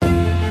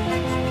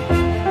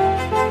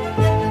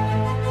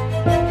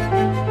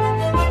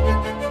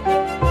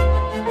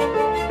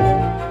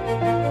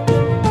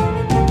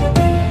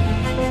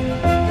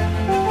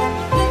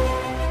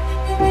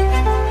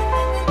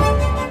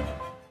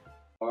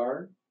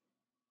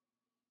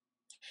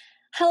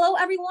Hello,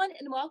 everyone,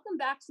 and welcome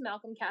back to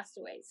Malcolm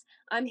Castaways.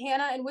 I'm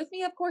Hannah, and with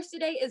me, of course,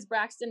 today is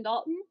Braxton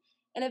Dalton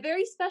and a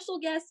very special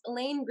guest,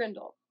 Elaine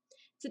Grindle.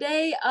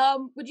 Today,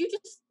 would you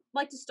just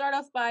like to start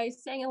off by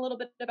saying a little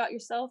bit about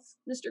yourself,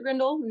 Mr.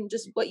 Grindle, and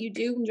just what you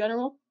do in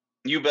general?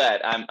 You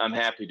bet. I'm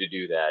happy to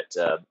do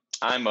that.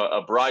 I'm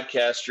a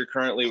broadcaster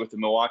currently with the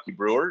Milwaukee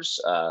Brewers.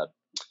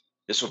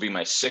 This will be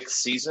my sixth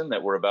season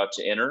that we're about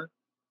to enter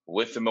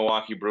with the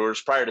Milwaukee Brewers.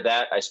 Prior to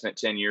that, I spent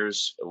 10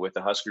 years with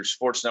the Huskers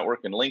Sports Network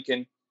in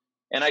Lincoln.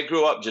 And I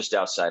grew up just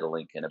outside of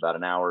Lincoln, about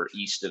an hour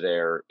east of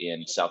there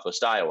in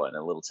southwest Iowa, in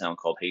a little town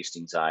called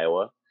Hastings,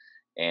 Iowa.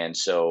 And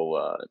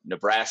so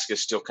Nebraska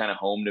is still kind of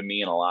home to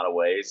me in a lot of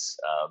ways.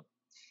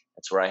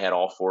 That's where I had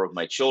all four of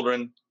my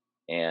children.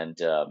 And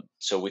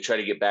so we try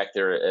to get back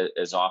there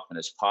as often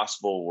as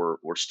possible.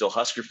 We're still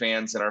Husker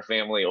fans in our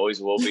family, always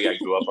will be. I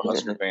grew up a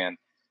Husker fan.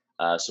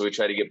 So we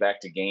try to get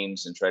back to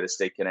games and try to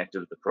stay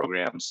connected with the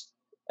programs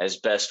as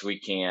best we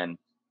can.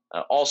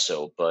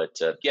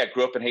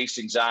 Grew up in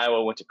Hastings,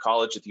 Iowa, went to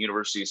college at the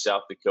University of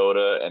South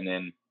Dakota, and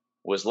then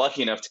was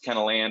lucky enough to kind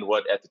of land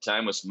what at the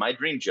time was my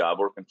dream job,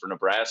 working for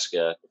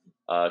Nebraska,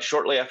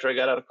 shortly after I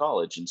got out of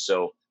college. And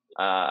so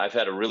I've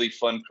had a really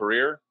fun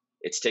career.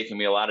 It's taken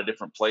me a lot of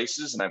different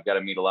places, and I've got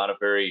to meet a lot of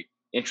very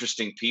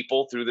interesting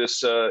people through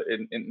this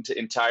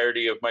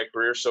entirety of my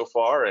career so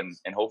far, and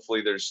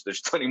hopefully there's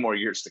plenty more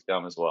years to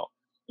come as well.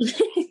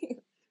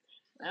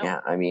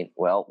 Yeah, I mean,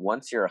 well,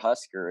 once you're a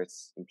Husker,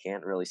 you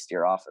can't really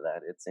steer off of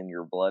that. It's in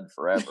your blood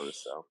forever.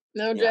 So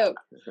No joke.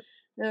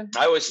 Yeah.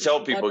 I always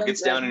tell people it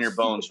gets down in your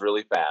bones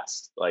really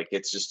fast. Like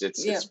it's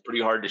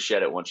pretty hard to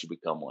shed it once you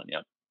become one.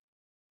 Yeah.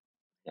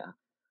 Yeah.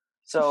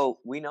 So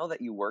we know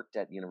that you worked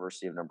at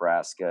University of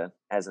Nebraska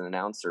as an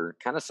announcer.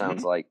 Kind of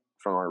sounds like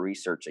from our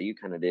research that you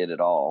kind of did it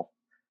all,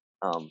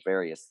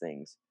 various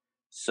things.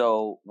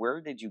 So where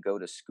did you go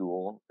to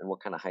school, and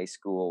what kind of high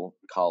school,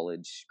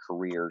 college,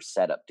 career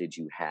setup did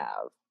you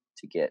have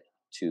to get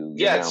to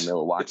your now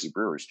Milwaukee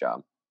Brewers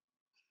job?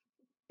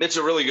 It's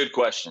a really good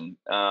question.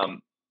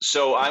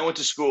 So I went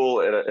to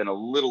school in a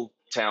little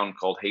town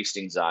called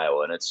Hastings,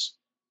 Iowa, and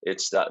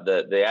it's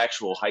the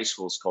actual high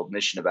school is called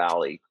Mission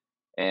Valley,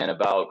 and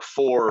about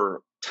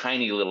 4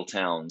 tiny little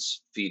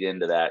towns feed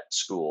into that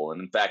school.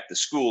 And in fact, the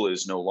school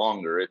is no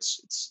longer;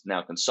 it's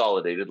now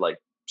consolidated, like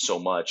so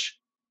much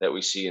that we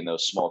see in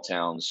those small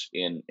towns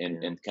in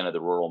kind of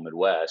the rural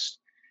Midwest.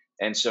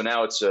 And so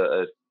now it's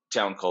a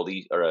town called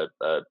a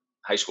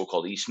high school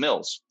called East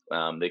Mills.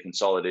 They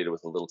consolidated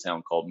with a little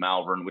town called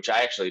Malvern, which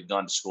I actually had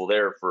gone to school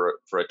there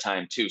for a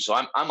time too. So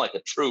I'm like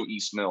a true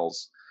East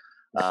Mills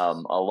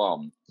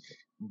alum.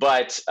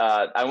 But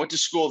I went to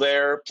school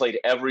there, played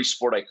every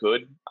sport I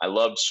could. I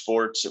loved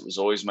sports. It was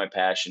always my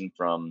passion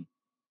from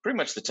pretty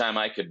much the time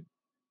I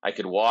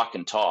could walk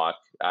and talk.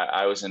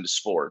 I was into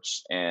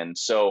sports. And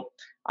so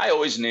I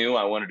always knew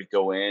I wanted to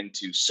go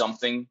into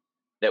something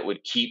that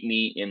would keep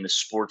me in the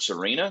sports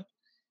arena.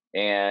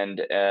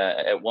 And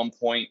at one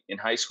point in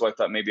high school, I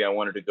thought maybe I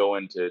wanted to go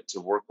into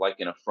work like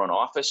in a front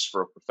office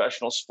for a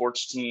professional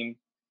sports team,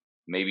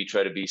 maybe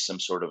try to be some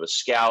sort of a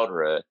scout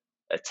or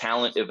a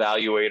talent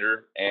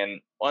evaluator. And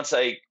once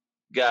I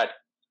got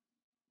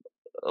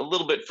a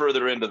little bit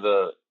further into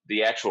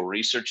the actual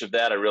research of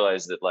that, I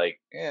realized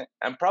that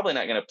I'm probably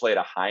not going to play at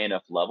a high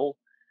enough level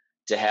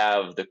to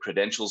have the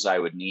credentials I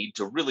would need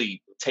to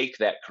really take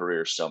that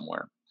career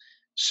somewhere.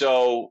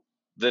 So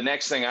the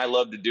next thing I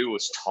loved to do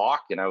was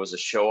talk, and I was a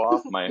show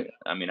off. I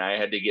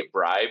had to get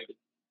bribed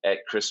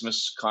at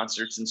Christmas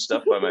concerts and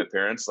stuff by my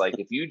parents. Like,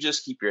 if you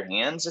just keep your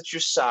hands at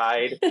your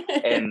side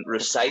and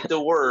recite the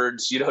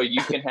words, you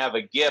can have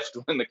a gift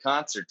when the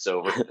concert's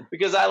over,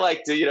 because I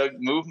like to,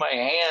 move my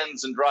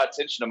hands and draw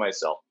attention to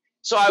myself.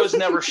 So I was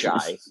never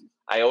shy.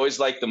 I always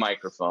liked the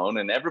microphone,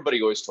 and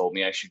everybody always told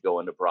me I should go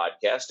into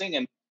broadcasting.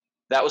 And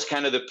that was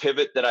kind of the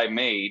pivot that I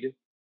made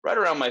right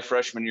around my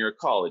freshman year of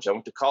college. I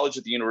went to college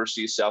at the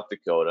University of South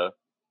Dakota,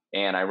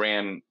 and I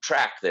ran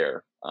track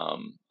there.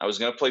 I was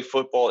going to play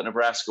football at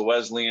Nebraska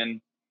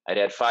Wesleyan. I'd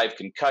had 5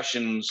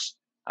 concussions.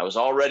 I was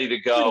all ready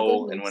to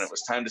go. And when it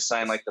was time to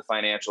sign the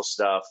financial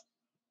stuff,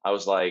 I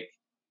was like,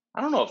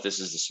 I don't know if this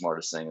is the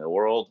smartest thing in the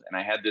world. And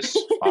I had this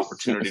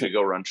opportunity to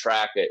go run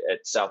track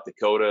at South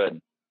Dakota.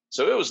 And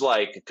so it was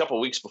like a couple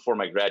of weeks before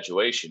my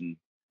graduation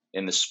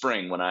in the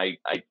spring when I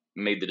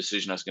made the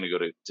decision I was going to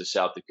go to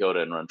South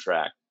Dakota and run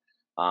track.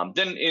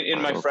 Then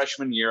in my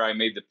freshman year, I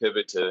made the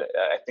pivot to,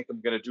 I think I'm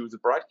going to do the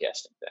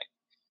broadcasting thing.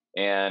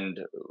 And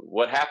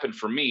what happened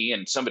for me,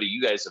 and somebody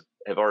you guys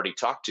have already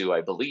talked to,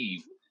 I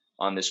believe,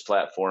 on this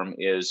platform,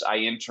 is I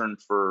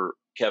interned for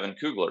Kevin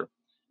Kugler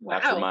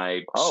after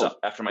my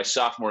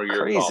sophomore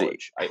year of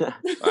college.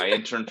 I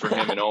interned for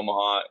him in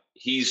Omaha.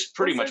 He's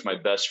pretty much my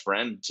best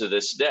friend to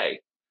this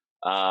day.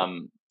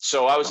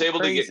 So I was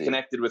able to get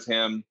connected with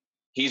him.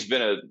 He's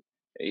been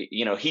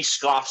he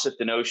scoffs at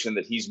the notion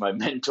that he's my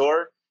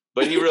mentor,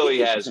 but he really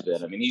has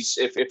been. I mean,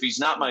 if he's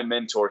not my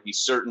mentor, he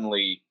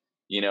certainly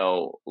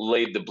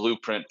laid the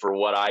blueprint for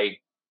what I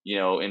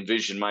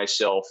envision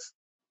myself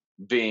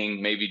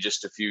being maybe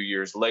just a few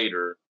years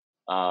later.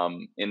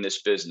 in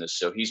this business.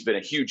 So he's been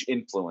a huge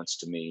influence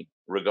to me,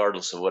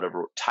 regardless of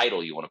whatever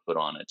title you want to put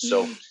on it.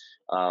 So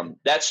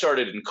that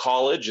started in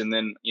college. And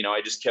then,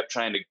 I just kept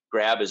trying to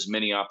grab as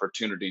many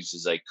opportunities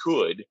as I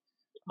could,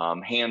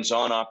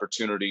 hands-on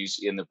opportunities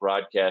in the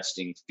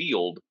broadcasting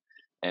field.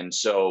 And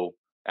so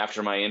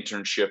after my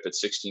internship at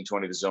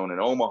 1620 The Zone in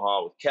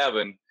Omaha with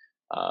Kevin,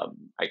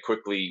 I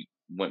quickly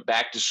went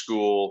back to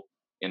school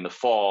in the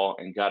fall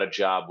and got a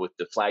job with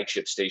the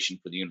flagship station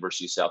for the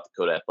University of South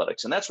Dakota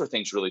Athletics. And that's where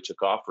things really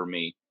took off for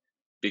me,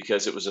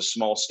 because it was a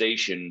small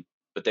station,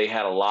 but they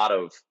had a lot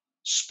of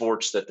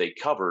sports that they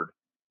covered.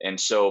 And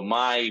so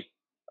I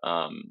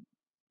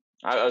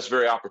was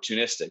very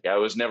opportunistic. I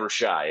was never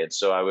shy. And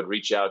so I would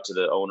reach out to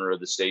the owner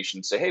of the station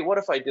and say, hey, what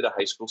if I did a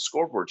high school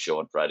scoreboard show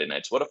on Friday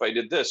nights? What if I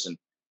did this? And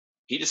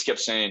he just kept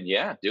saying,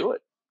 yeah, do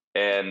it.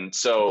 And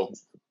so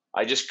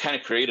I just kind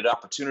of created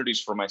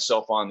opportunities for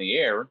myself on the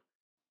air.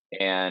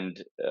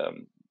 And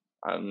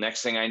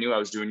next thing I knew, I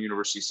was doing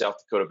University of South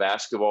Dakota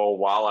basketball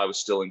while I was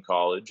still in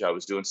college. I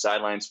was doing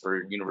sidelines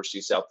for University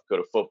of South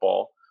Dakota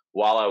football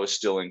while I was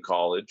still in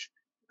college.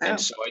 Wow.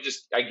 And so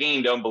I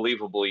gained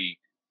unbelievably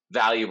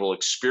valuable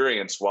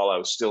experience while I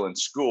was still in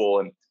school.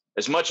 And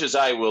as much as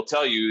I will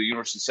tell you, the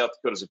University of South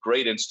Dakota is a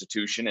great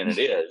institution, and it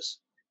is,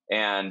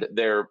 and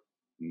their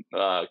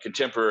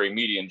contemporary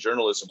media and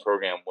journalism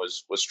program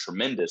was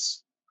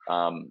tremendous.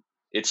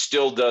 It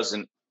still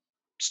doesn't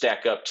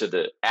stack up to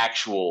the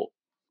actual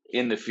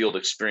in the field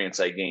experience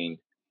I gained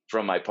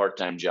from my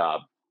part-time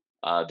job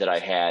that I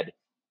had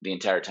the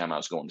entire time I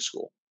was going to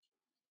school.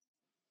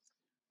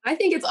 I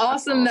think it's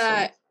awesome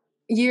that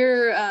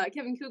your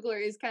Kevin Kugler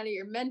is kind of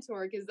your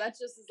mentor, because that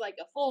just is like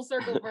a full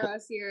circle for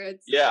us here.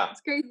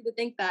 It's crazy to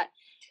think that.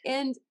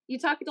 And you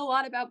talked a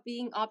lot about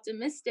being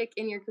optimistic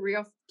in your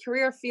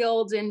career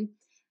field, and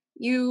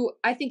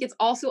I think it's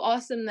also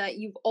awesome that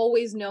you've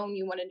always known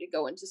you wanted to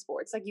go into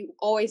sports. Like, you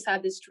always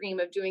had this dream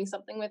of doing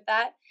something with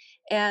that,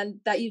 and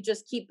that you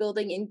just keep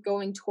building and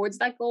going towards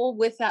that goal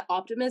with that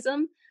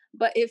optimism.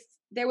 But if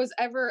there was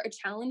ever a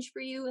challenge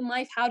for you in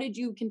life, how did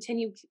you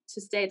continue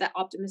to stay that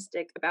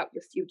optimistic about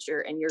your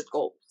future and your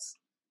goals?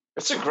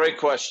 That's a great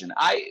question.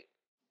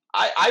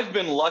 I've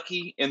been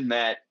lucky in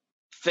that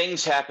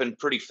things happen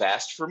pretty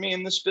fast for me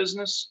in this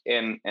business.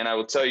 And I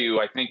will tell you,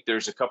 I think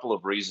there's a couple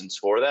of reasons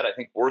for that. I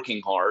think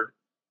working hard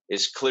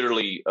is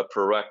clearly a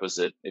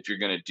prerequisite if you're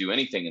going to do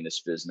anything in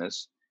this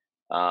business.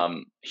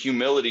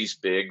 Humility's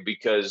big,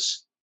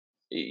 because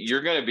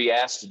you're going to be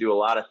asked to do a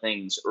lot of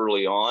things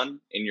early on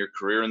in your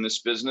career in this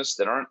business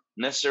that aren't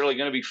necessarily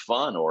going to be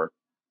fun, or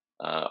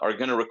are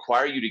going to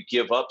require you to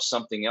give up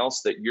something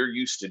else that you're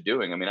used to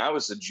doing. I mean, I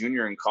was a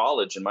junior in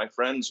college, and my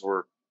friends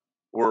were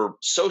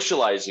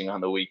socializing on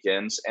the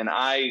weekends, and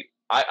I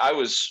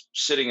was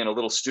sitting in a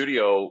little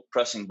studio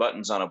pressing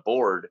buttons on a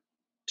board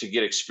to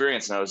get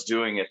experience, and I was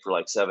doing it for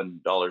like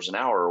 $7 an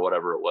hour or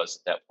whatever it was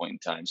at that point in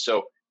time.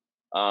 So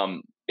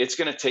it's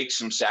going to take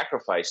some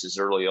sacrifices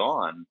early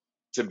on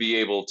to be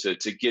able to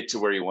get to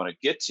where you want to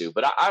get to.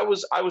 But I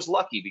was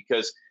lucky,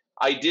 because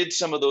I did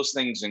some of those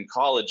things in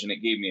college, and it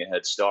gave me a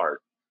head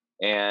start.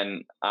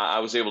 And I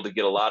was able to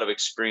get a lot of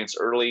experience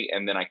early,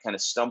 and then I kind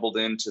of stumbled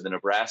into the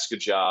Nebraska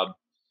job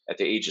at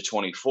the age of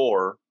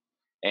 24.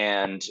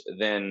 And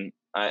then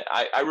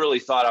I really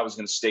thought I was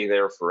going to stay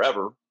there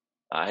forever.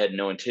 I had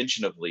no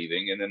intention of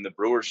leaving. And then the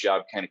Brewers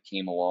job kind of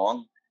came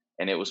along,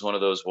 and it was one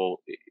of those, well,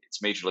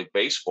 it's Major League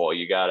Baseball.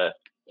 You gotta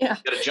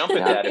jump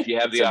at that if you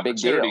have the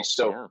opportunity.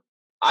 So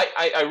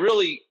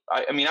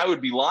I mean, I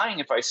would be lying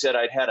if I said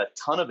I'd had a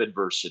ton of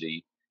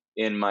adversity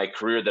in my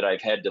career that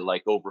I've had to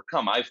like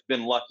overcome. I've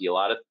been lucky. A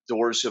lot of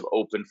doors have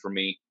opened for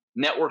me.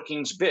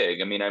 Networking's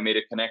big. I mean, I made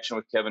a connection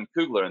with Kevin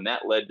Kugler, and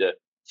that led to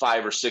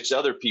 5 or 6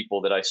 other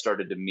people that I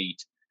started to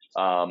meet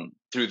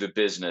through the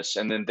business.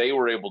 And then they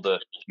were able to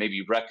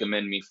maybe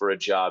recommend me for a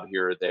job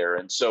here or there.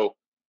 And so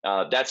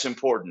that's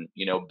important,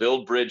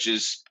 build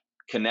bridges,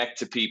 connect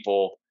to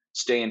people,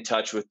 stay in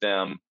touch with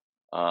them,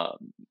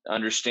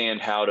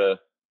 understand how to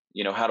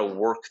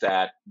work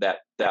that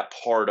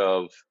part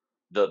of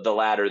the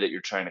ladder that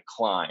you're trying to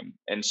climb.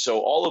 And so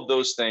all of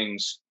those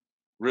things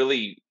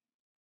really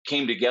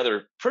came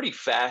together pretty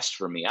fast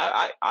for me.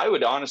 I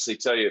would honestly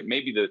tell you,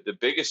 maybe the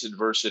biggest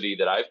adversity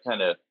that I've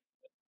kind of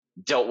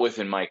dealt with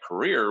in my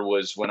career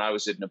was when I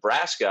was at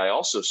Nebraska. I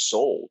also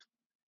sold,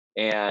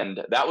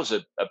 and that was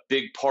a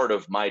big part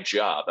of my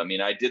job. I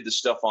mean, I did the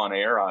stuff on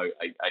air. I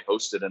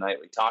hosted a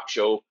nightly talk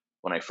show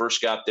when I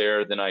first got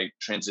there. Then I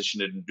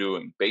transitioned into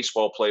doing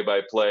baseball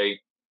play-by-play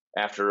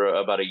after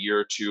about a year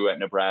or two at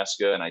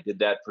Nebraska. And I did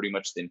that pretty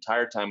much the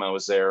entire time I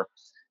was there.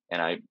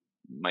 And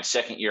my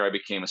second year, I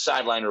became a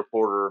sideline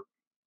reporter.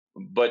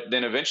 But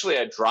then eventually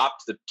I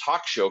dropped the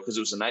talk show because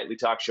it was a nightly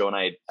talk show, and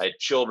I had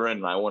children,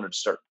 and I wanted to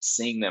start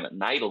seeing them at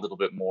night a little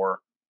bit more,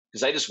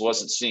 because I just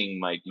wasn't seeing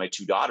my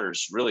 2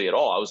 daughters really at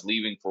all. I was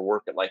leaving for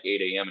work at like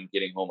 8 a.m. and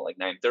getting home at like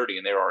 9:30,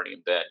 and they were already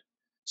in bed.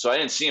 So I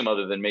didn't see them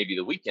other than maybe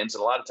the weekends.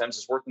 And a lot of times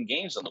it's working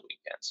games on the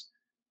weekends.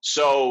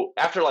 So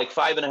after like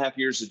 5.5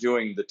 years of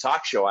doing the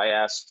talk show, I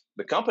asked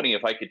the company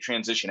if I could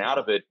transition out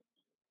of it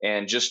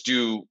and just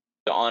do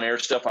the on-air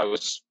stuff I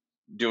was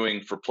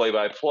doing for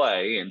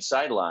play-by-play and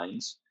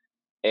sidelines,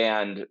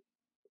 and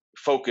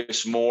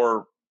focus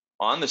more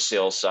on the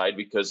sales side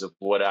because of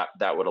what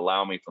that would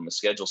allow me from a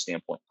schedule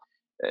standpoint.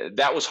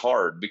 That was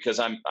hard because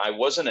I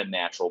wasn't a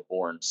natural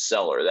born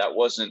seller. That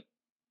wasn't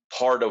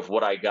part of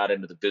what I got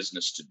into the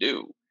business to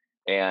do.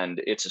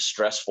 And it's a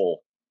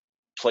stressful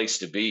place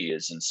to be,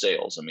 is in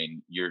sales. I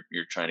mean, you're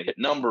trying to hit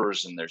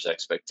numbers, and there's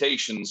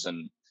expectations,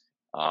 and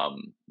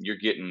you're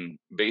getting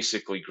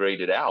basically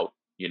graded out,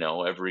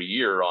 every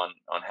year on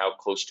how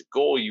close to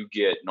goal you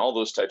get and all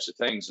those types of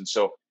things. And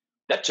so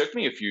that took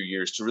me a few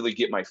years to really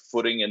get my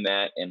footing in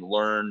that and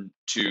learn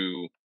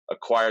to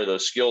acquire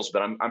those skills.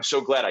 But I'm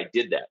so glad I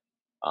did that.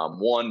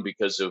 One,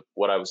 because of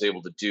what I was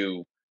able to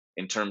do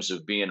in terms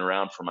of being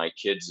around for my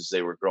kids as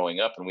they were growing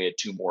up, and we had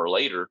two more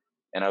later,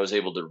 and I was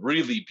able to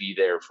really be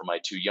there for my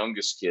two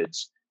youngest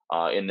kids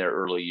in their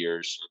early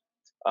years.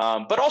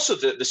 But also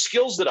the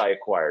skills that I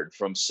acquired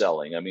from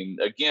selling. I mean,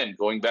 again,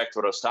 going back to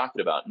what I was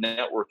talking about,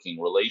 networking,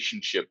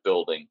 relationship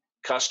building,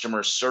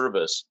 customer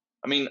service.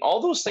 I mean, all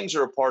those things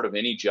are a part of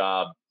any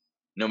job,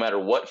 no matter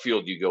what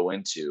field you go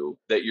into,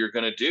 that you're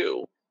going to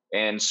do.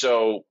 And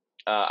so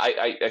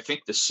I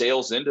think the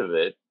sales end of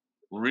it,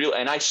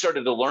 and I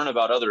started to learn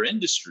about other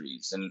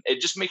industries, and it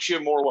just makes you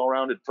a more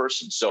well-rounded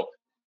person. So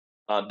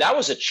that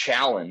was a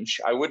challenge.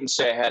 I wouldn't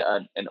say I had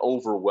an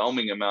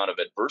overwhelming amount of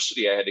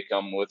adversity I had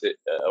to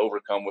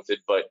overcome with it,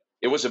 but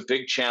it was a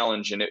big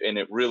challenge, and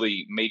it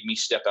really made me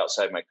step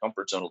outside my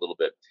comfort zone a little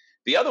bit.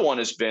 The other one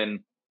has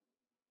been,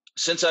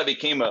 since I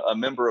became a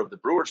member of the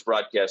Brewers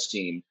broadcast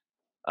team,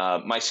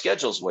 my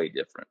schedule's way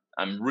different.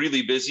 I'm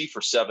really busy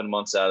for 7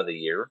 months out of the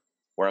year,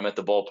 where I'm at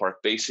the ballpark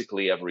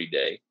basically every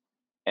day.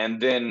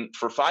 And then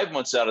for 5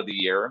 months out of the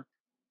year,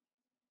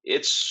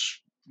 it's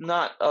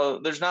not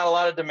there's not a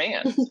lot of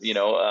demand.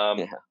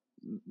 Yeah.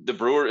 The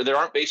Brewer, there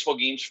aren't baseball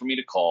games for me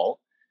to call.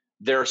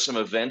 There are some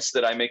events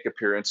that I make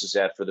appearances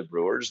at for the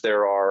Brewers.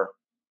 There are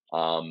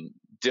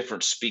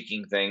different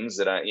speaking things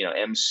that I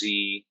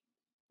MC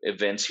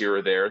events here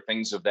or there,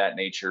 things of that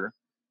nature,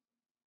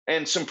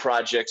 and some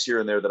projects here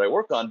and there that I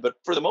work on. But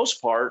for the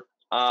most part,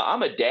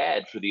 I'm a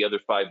dad for the other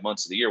 5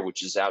 months of the year,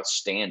 which is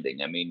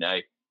outstanding. I mean,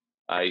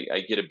 I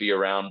get to be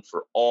around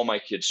for all my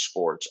kids'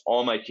 sports,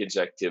 all my kids'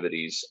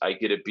 activities. I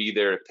get to be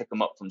there to pick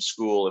them up from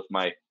school. If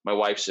my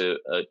wife's a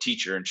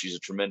teacher, and she's a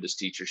tremendous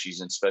teacher,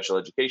 she's in special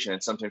education,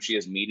 and sometimes she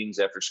has meetings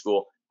after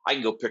school, I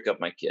can go pick up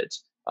my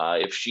kids.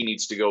 If she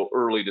needs to go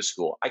early to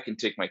school, I can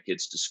take my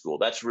kids to school.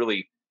 That's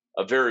really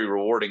a very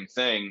rewarding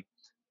thing.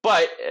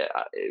 But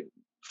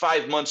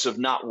 5 months of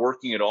not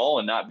working at all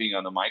and not being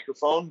on the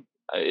microphone,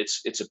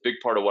 it's a big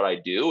part of what I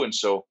do. And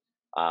so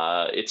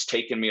it's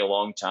taken me a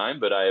long time,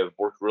 but I have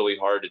worked really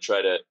hard to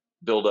try to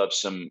build up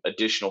some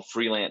additional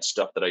freelance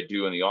stuff that I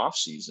do in the off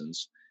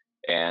seasons.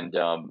 And,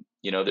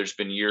 there's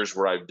been years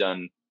where I've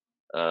done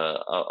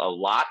a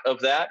lot of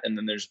that. And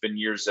then there's been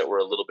years that were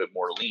a little bit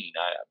more lean,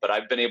 but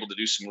I've been able to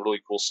do some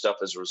really cool stuff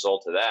as a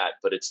result of that.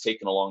 But it's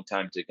taken a long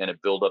time to kind of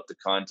build up the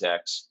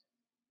contacts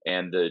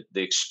and the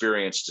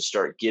experience to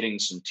start getting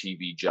some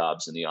TV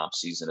jobs in the off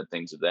season and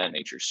things of that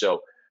nature.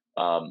 So,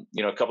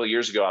 a couple of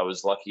years ago, I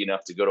was lucky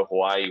enough to go to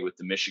Hawaii with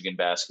the Michigan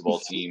basketball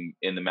team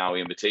in the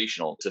Maui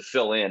Invitational to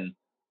fill in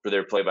for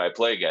their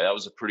play-by-play guy. That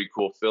was a pretty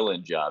cool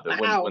fill-in job.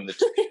 And wow.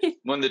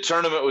 when the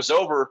tournament was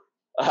over,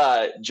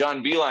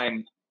 John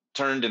Beeline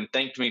turned and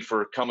thanked me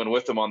for coming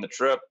with him on the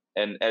trip.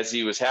 And as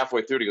he was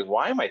halfway through, he goes,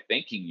 "Why am I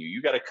thanking you? You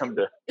got to come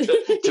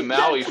to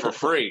Maui for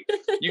free.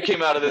 You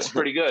came out of this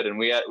pretty good." And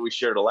we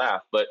shared a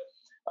laugh. But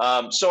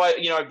so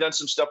I've done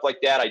some stuff like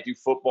that. I do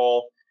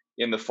football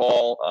in the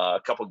fall, a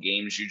couple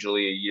games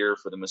usually a year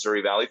for the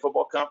Missouri Valley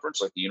Football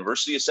Conference, like the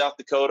University of South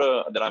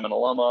Dakota that I'm an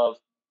alum of,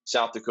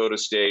 South Dakota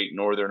State,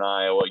 Northern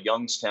Iowa,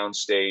 Youngstown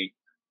State,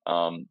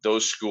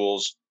 those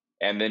schools.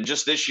 And then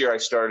just this year, I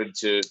started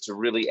to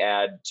really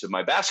add to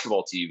my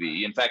basketball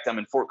TV. In fact, I'm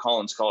in Fort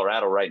Collins,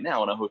 Colorado right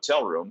now in a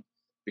hotel room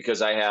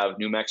because I have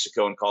New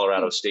Mexico and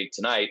Colorado State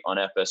tonight on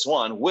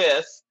FS1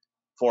 with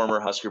former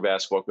Husker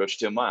basketball coach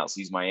Tim Miles.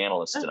 He's my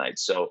analyst tonight.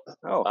 So,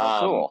 cool.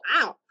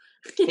 Wow.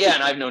 Yeah,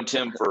 and I've known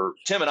Tim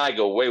and I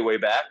go way, way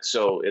back.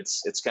 So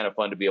it's kind of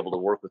fun to be able to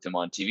work with him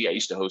on TV. I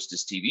used to host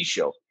his TV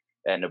show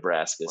at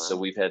Nebraska. Wow. So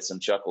we've had some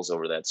chuckles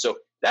over that. So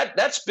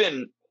that's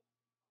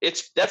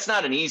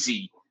not an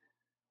easy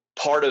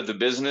part of the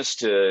business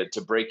to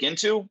break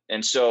into.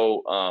 And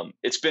so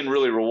it's been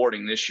really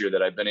rewarding this year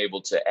that I've been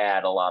able to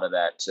add a lot of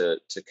that to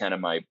kind of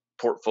my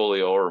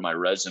portfolio or my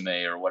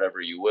resume or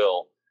whatever you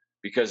will,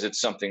 because it's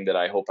something that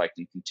I hope I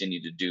can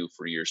continue to do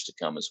for years to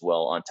come as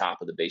well, on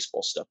top of the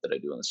baseball stuff that I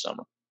do in the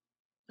summer.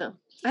 No,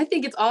 I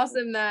think it's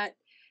awesome that,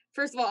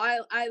 first of all,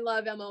 I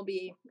love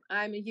MLB.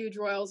 I'm a huge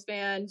Royals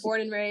fan,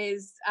 born and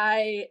raised.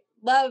 I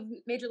love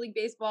Major League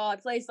Baseball. I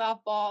play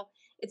softball.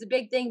 It's a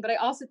big thing, but I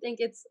also think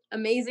it's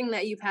amazing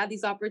that you've had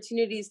these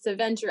opportunities to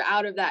venture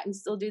out of that and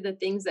still do the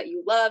things that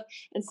you love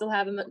and still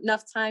have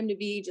enough time to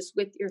be just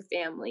with your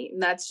family.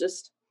 And that's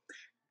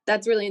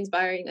really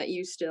inspiring that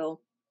you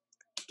still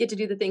get to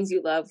do the things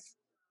you love.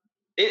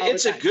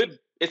 It's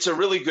a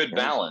really good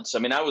balance. I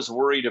mean, I was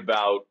worried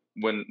about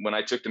when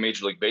I took the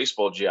Major League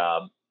Baseball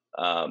job,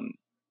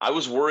 I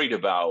was worried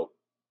about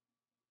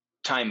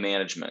time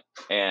management,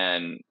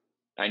 and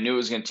I knew it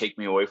was going to take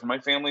me away from my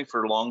family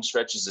for long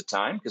stretches of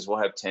time because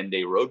we'll have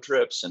 10-day road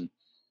trips, and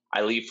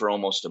I leave for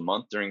almost a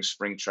month during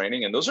spring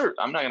training. And those are,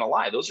 I'm not going to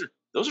lie, those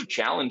are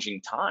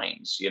challenging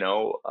times.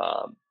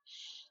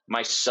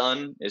 My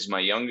son is my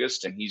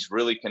youngest, and he's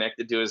really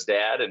connected to his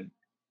dad.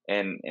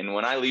 And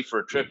when I leave for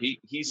a trip,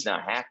 he's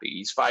not happy.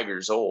 He's 5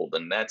 years old,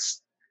 and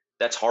that's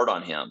hard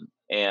on him.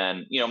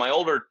 And, my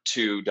older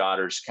two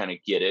daughters kind of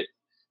get it.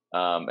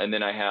 And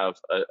then I have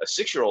a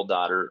 6-year-old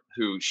daughter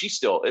who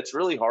it's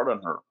really hard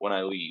on her when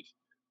I leave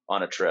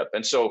on a trip.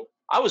 And so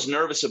I was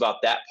nervous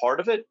about that part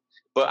of it,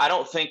 but I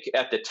don't think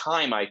at the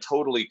time I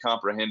totally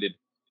comprehended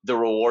the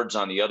rewards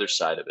on the other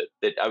side of it,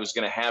 that I was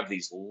going to have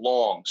these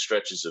long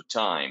stretches of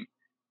time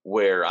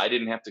where I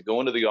didn't have to go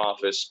into the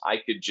office. I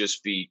could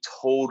just be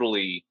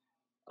totally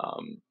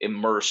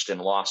immersed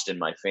and lost in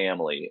my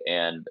family.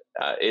 And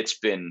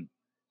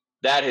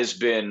that has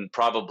been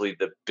probably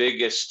the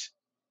biggest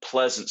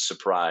pleasant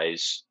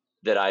surprise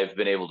that I've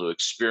been able to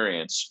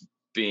experience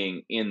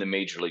being in the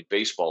Major League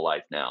Baseball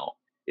life now,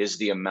 is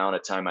the amount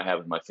of time I have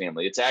with my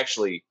family. It's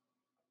actually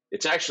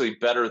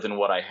better than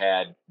what I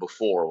had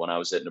before when I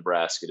was at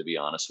Nebraska, to be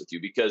honest with you,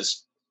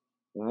 because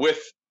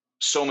with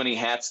so many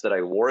hats that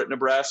I wore at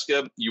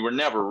Nebraska, you were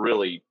never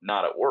really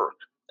not at work,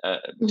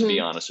 to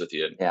be honest with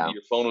you. Yeah.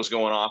 Your phone was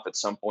going off at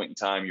some point in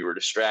time. You were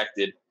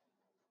distracted.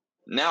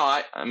 Now,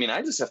 I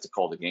just have to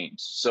call the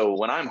games. So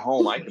when I'm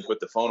home, I can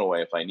put the phone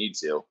away if I need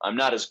to. I'm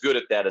not as good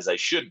at that as I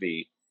should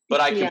be, but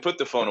I can put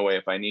the phone away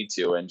if I need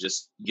to and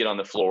just get on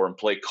the floor and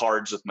play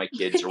cards with my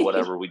kids or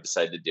whatever we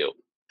decide to do.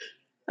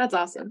 That's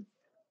awesome.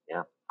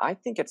 Yeah. I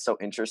think it's so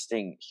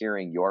interesting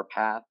hearing your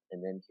path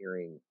and then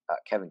hearing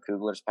Kevin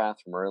Kugler's path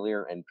from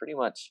earlier. And pretty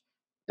much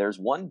there's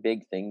one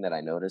big thing that I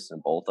noticed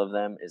in both of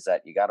them is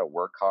that you got to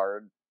work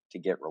hard to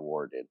get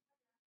rewarded.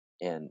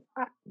 And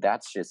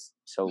that's just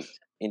so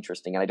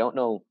interesting. And I don't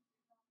know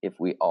if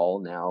we all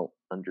now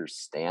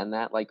understand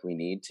that like we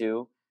need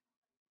to.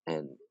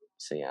 And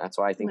so, yeah, that's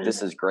why I think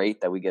this is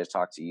great that we get to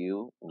talk to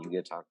you and you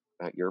get to talk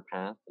about your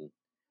path. And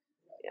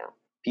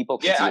people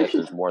can see that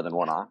there's more than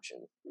one option.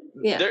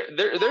 Yeah.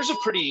 There's a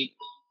pretty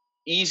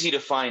easy to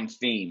find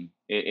theme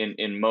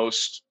in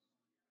most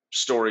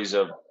stories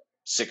of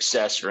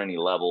success or any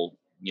level,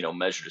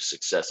 measure of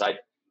success.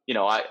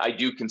 I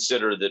do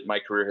consider that my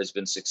career has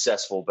been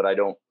successful, but I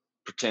don't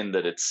pretend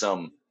that it's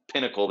some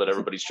pinnacle that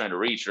everybody's trying to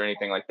reach or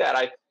anything like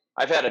that.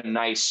 I've had a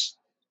nice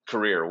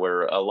career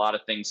where a lot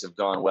of things have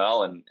gone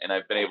well, and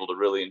I've been able to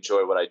really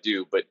enjoy what I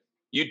do. But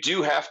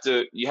you have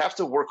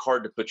to work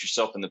hard to put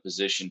yourself in the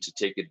position to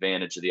take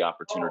advantage of the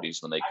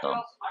opportunities when they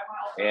come.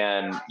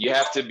 And you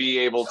have to be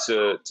able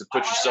to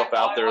put yourself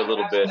out there a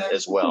little bit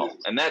as well.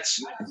 And that's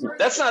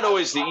not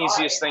always the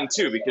easiest thing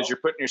too, because you're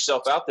putting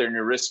yourself out there and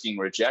you're risking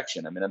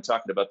rejection. I mean, I'm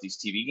talking about these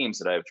TV games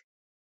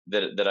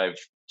that I've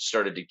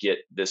started to get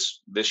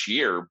this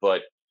year,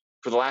 but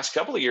for the last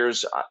couple of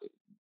years,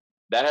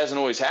 that hasn't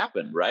always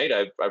happened, right?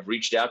 I've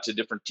reached out to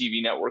different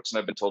TV networks and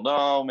I've been told,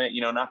 no, man,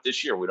 not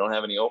this year. We don't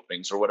have any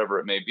openings or whatever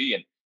it may be.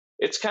 And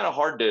it's kind of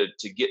hard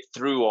to get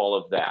through all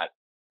of that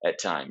at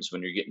times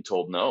when you're getting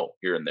told no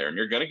here and there. And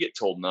you're going to get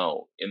told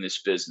no in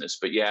this business,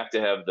 but you have to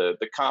have the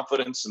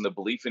confidence and the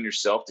belief in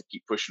yourself to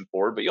keep pushing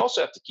forward, but you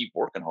also have to keep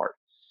working hard.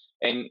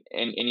 And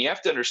you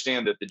have to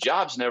understand that the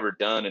job's never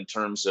done in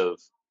terms of,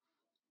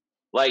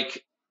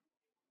 like,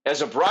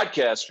 as a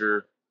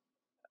broadcaster,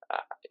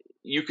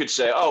 you could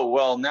say, oh,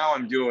 well, now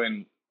I'm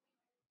doing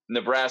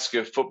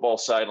Nebraska football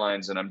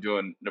sidelines and I'm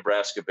doing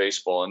Nebraska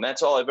baseball, and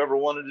that's all I've ever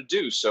wanted to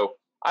do. So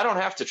I don't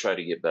have to try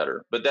to get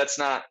better. But that's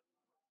not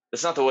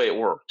the way it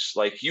works.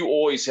 Like, you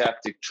always have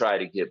to try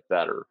to get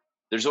better.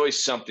 There's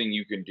always something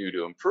you can do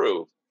to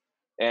improve.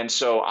 And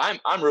so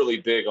I'm really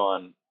big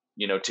on,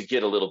 to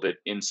get a little bit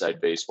inside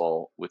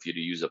baseball with you, to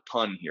use a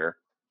pun here.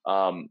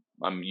 I'm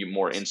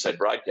more inside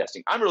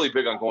broadcasting. I'm really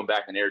big on going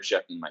back and air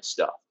checking my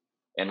stuff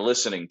and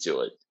listening to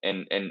it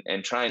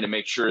and trying to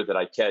make sure that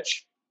I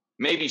catch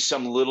maybe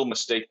some little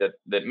mistake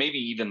that maybe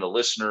even the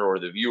listener or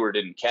the viewer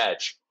didn't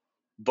catch,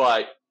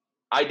 but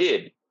I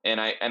did.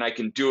 And I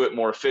can do it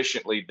more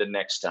efficiently the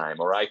next time,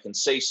 or I can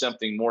say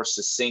something more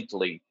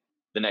succinctly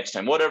the next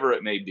time, whatever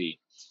it may be.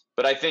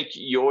 But I think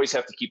you always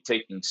have to keep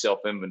taking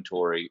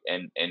self-inventory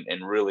and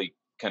really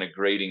kind of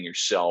grading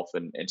yourself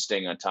and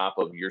staying on top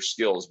of your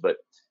skills. But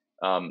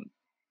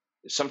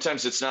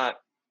sometimes it's not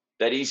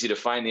that easy to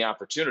find the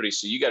opportunity,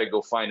 so you got to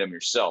go find them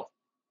yourself.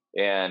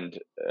 And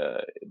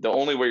the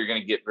only way you're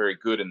going to get very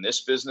good in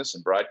this business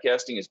and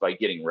broadcasting is by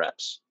getting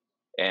reps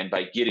and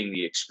by getting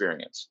the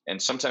experience. And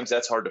sometimes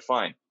that's hard to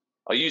find.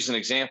 I'll use an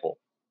example.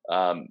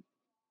 3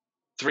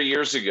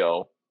 years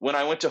ago, when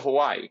I went to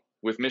Hawaii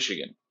with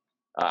Michigan,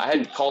 I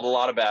hadn't called a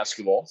lot of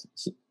basketball.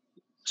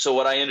 So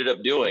what I ended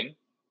up doing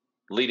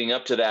leading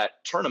up to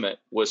that tournament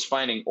was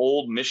finding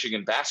old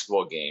Michigan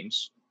basketball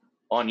games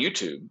on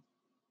YouTube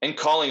and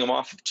calling them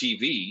off of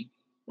TV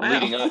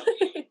leading up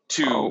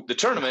to the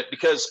tournament,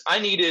 because I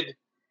needed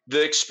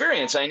the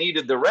experience. I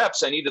needed the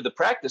reps. I needed the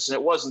practice, and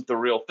it wasn't the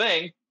real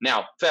thing.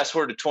 Now, fast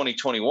forward to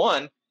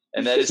 2021,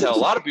 and that is how a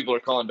lot of people are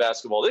calling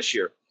basketball this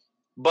year.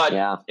 But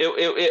I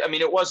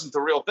mean, it wasn't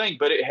the real thing,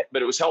 but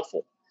it was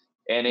helpful,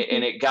 and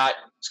it's kind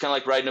of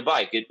like riding a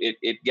bike.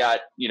 It got,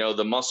 you know,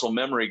 the muscle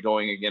memory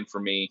going again for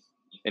me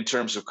in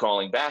terms of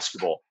calling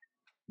basketball.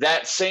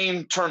 That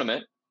same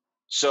tournament,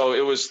 so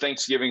it was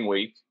Thanksgiving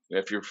week.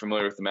 If you're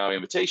familiar with the Maui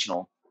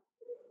Invitational,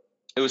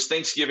 it was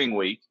Thanksgiving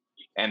week.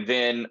 And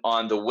then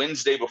on the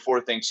Wednesday before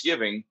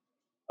Thanksgiving,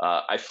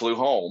 I flew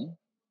home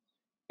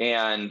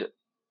and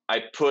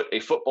I put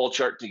a football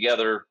chart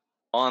together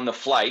on the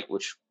flight,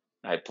 which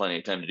I had plenty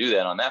of time to do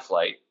that on that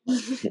flight.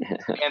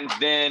 And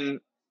then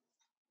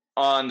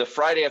on the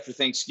Friday after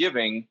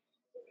Thanksgiving,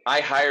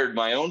 I hired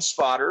my own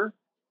spotter.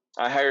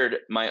 I hired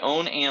my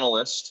own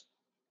analyst.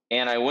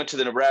 And I went to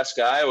the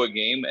Nebraska-Iowa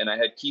game, and I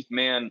had Keith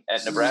Mann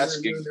at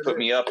Nebraska put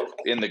me up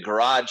in the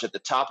garage at the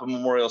top of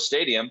Memorial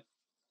Stadium.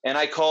 And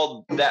I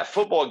called that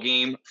football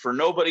game for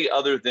nobody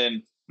other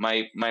than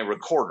my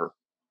recorder,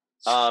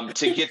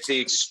 to get the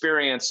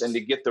experience and to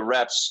get the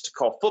reps to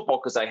call football,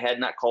 because I had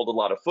not called a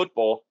lot of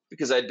football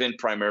because I'd been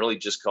primarily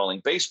just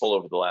calling baseball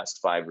over the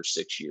last 5 or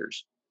 6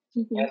 years.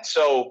 Mm-hmm. And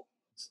so,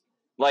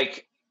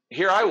 like,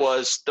 here I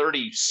was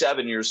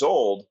 37 years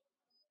old,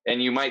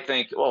 and you might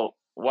think, well,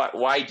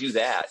 why do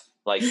that?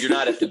 Like, you're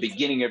not at the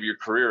beginning of your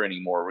career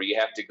anymore where you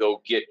have to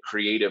go get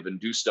creative and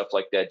do stuff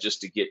like that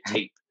just to get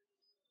tape.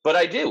 But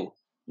I do.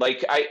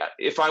 Like,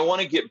 if I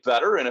want to get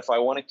better and if I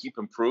want to keep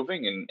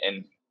improving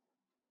and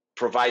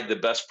provide the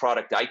best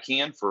product I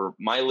can for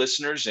my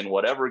listeners in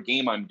whatever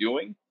game I'm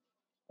doing,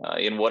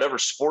 in whatever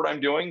sport I'm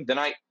doing, then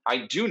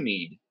I do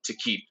need to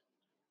keep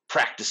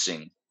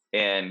practicing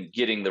and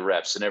getting the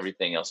reps and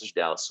everything else. There's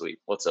Dallas Sweet.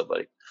 What's up,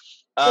 buddy?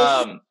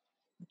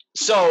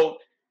 So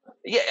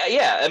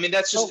yeah. I mean,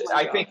 that's just,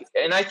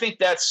 I think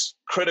that's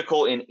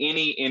critical in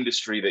any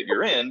industry that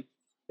you're in,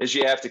 is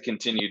you have to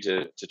continue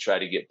to try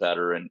to get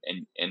better, and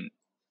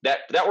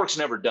that work's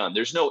never done.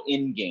 There's no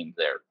end game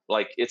there.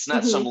 Like, it's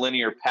not some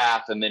linear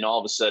path and then all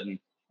of a sudden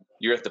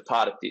you're at the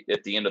pot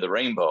at the end of the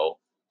rainbow.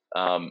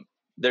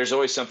 There's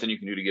always something you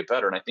can do to get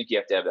better, and I think you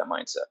have to have that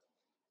mindset.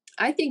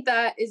 I think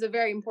that is a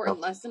very important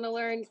lesson to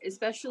learn,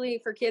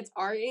 especially for kids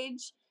our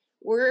age.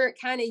 We're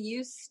kind of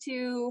used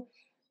to,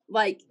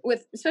 like,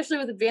 especially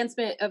with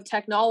advancement of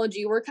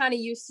technology, we're kind of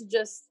used to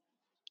just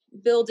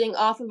building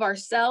off of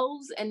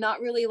ourselves and not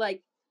really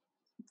like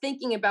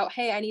thinking about,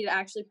 hey, I need to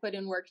actually put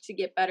in work to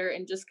get better,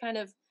 and just kind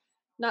of,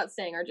 not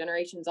saying our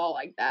generation's all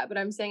like that, but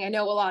I'm saying I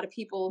know a lot of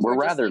people we're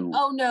rather just like,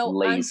 oh no,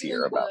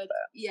 lazier about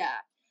that. Yeah.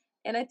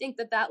 And I think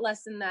that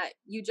lesson that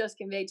you just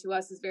conveyed to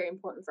us is very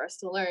important for us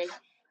to learn.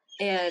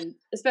 And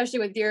especially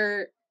with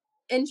your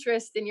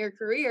interest in your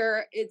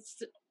career,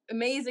 it's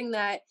amazing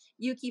that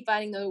you keep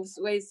finding those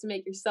ways to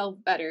make yourself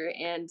better.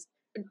 And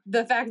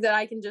the fact that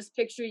I can just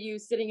picture you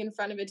sitting in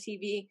front of a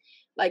TV,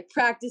 like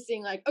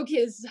practicing, like,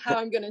 okay, this is how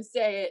I'm going to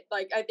say it.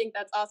 Like, I think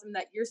that's awesome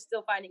that you're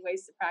still finding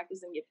ways to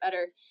practice and get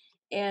better.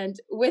 And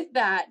with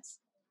that,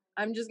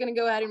 I'm just going to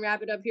go ahead and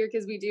wrap it up here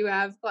because we do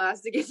have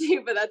class to get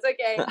to, but that's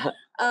okay.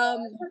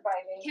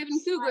 Kevin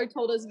Kugler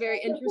told us a very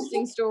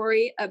interesting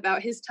story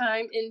about his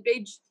time in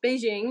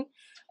Beijing.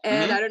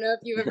 And I don't know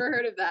if you've ever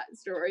heard of that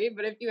story,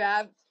 but if you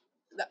have,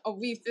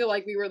 we feel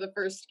like we were the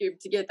first scoop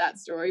to get that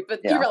story, but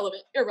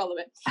irrelevant.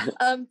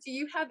 Do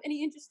you have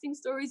any interesting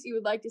stories you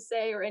would like to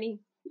say, or any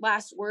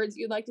last words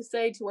you'd like to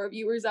say to our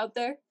viewers out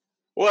there?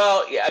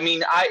 Well, yeah, I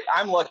mean,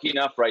 I'm lucky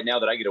enough right now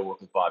that I get to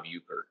work with Bob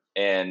Uecker.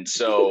 And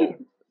so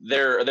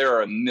there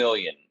are a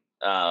million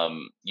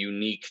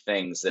unique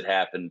things that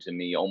happen to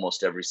me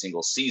almost every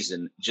single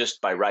season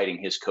just by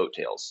riding his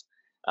coattails.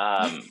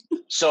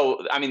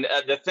 So, I mean,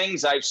 the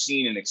things I've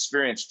seen and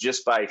experienced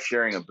just by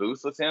sharing a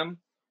booth with him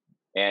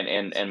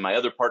and my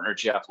other partner,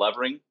 Jeff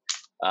Levering,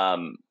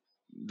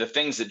 the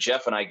things that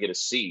Jeff and I get to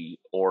see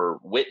or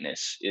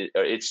witness,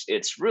 it's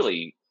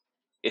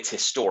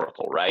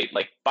historical, right?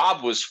 Like,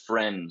 Bob was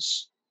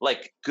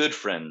good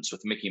friends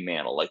with Mickey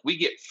Mantle. Like, we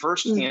get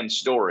firsthand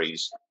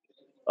stories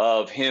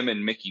of him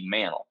and Mickey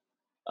Mantle.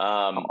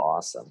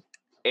 Awesome.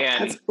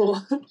 And that's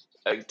cool.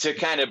 To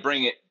kind of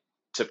bring it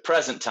to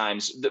present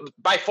times,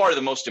 by far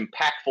the most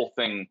impactful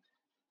thing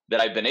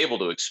that I've been able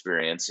to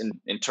experience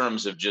in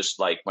terms of just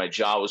like my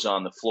jaw was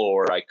on the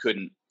floor, I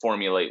couldn't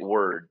formulate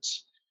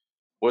words,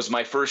 was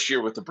my first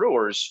year with the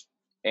Brewers,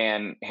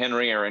 and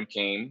Henry Aaron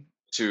he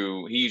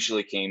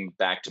usually came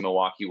back to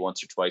Milwaukee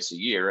once or twice a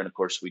year. And of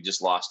course we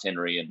just lost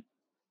Henry, and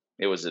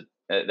it was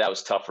that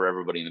was tough for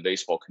everybody in the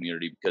baseball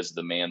community because of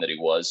the man that he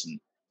was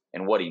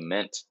and what he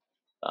meant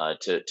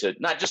to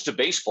not just to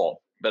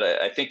baseball, but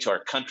I think to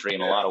our country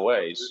in a lot of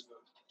ways.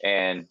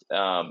 And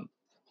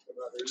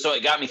so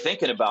it got me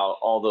thinking about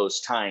all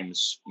those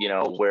times, you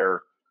know,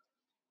 where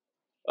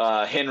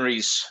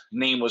Henry's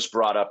name was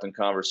brought up in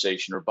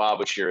conversation, or Bob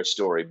would share a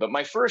story. But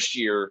my first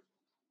year,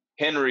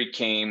 Henry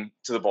came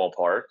to the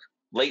ballpark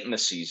late in the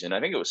season. I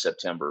think it was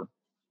September.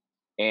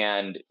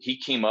 And he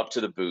came up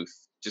to the booth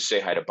to say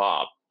hi to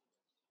Bob.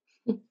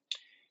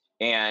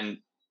 And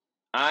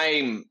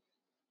I'm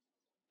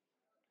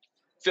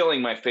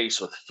filling my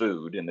face with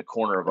food in the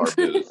corner of our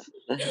booth.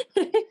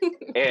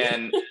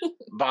 And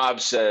Bob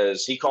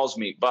calls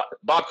me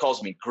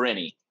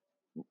Grinny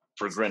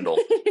for Grindle.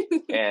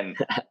 And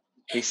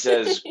he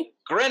says,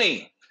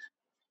 Grinny,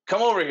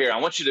 come over here. I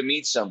want you to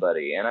meet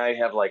somebody. And I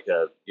have like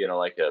a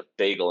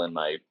bagel in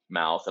my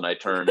mouth. And I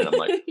turn and I'm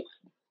like,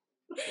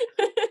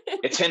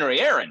 it's Henry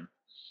Aaron.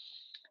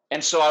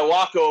 And so I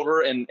walk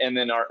over and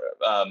then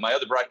my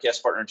other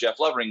broadcast partner, Jeff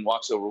Levering,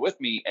 walks over with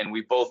me, and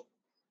we both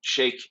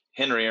shake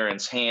Henry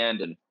Aaron's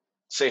hand and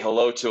say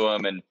hello to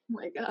him. And oh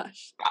my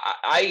gosh,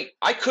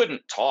 I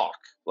couldn't talk.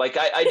 Like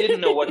I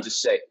didn't know what to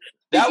say.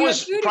 That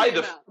was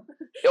probably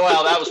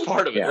that was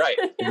part of it, right?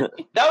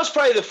 That was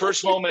probably the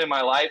first moment in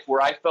my life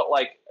where I felt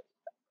like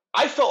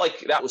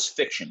that was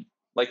fiction.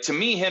 Like, to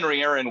me,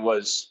 Henry Aaron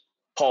was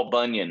Paul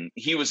Bunyan.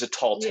 He was a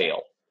tall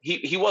tale.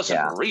 He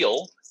wasn't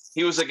real.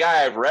 He was a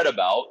guy I've read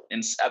about,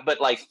 but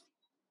like,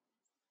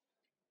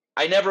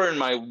 I never in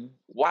my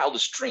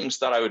wildest dreams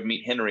thought I would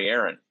meet Henry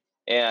Aaron,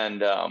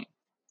 and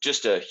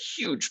just a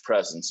huge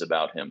presence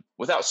about him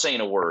without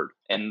saying a word,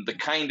 and the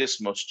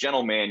kindest, most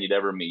gentle man you'd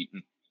ever meet.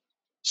 And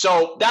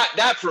so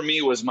that for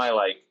me was my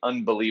like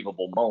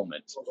unbelievable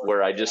moment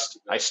where I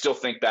still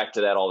think back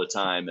to that all the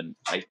time, and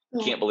I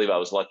can't believe I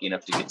was lucky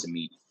enough to get to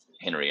meet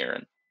Henry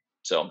Aaron.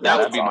 So that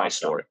would be my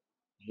story.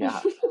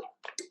 Yeah.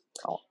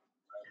 Oh,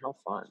 how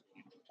fun.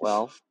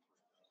 Well,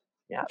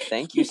 yeah,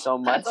 thank you so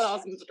much. That's an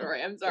awesome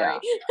story. I'm sorry.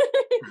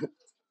 Yeah.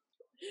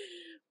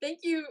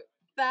 Thank you.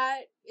 That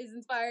is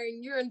inspiring.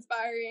 You're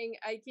inspiring.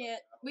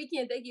 We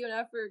can't thank you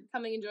enough for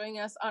coming and joining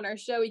us on our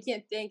show. We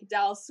can't thank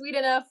Dallas Sweet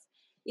enough,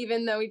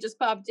 even though we just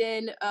popped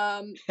in.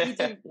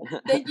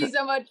 Thank you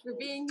so much for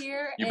being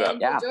here and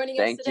for joining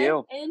us today. Thank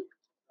you. And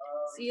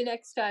see you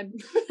next time.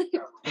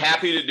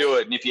 Happy to do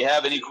it. And if you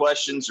have any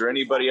questions or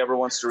anybody ever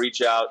wants to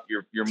reach out,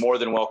 you're more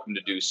than welcome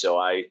to do so.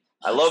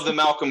 I love the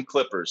Malcolm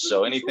Clippers,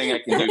 so anything I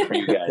can do for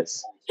you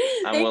guys,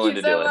 I'm willing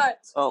to do it.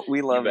 Oh, we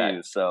love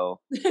you, so.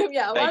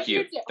 Yeah. Thank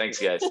you. Thanks,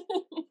 guys.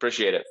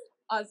 Appreciate it.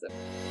 Awesome.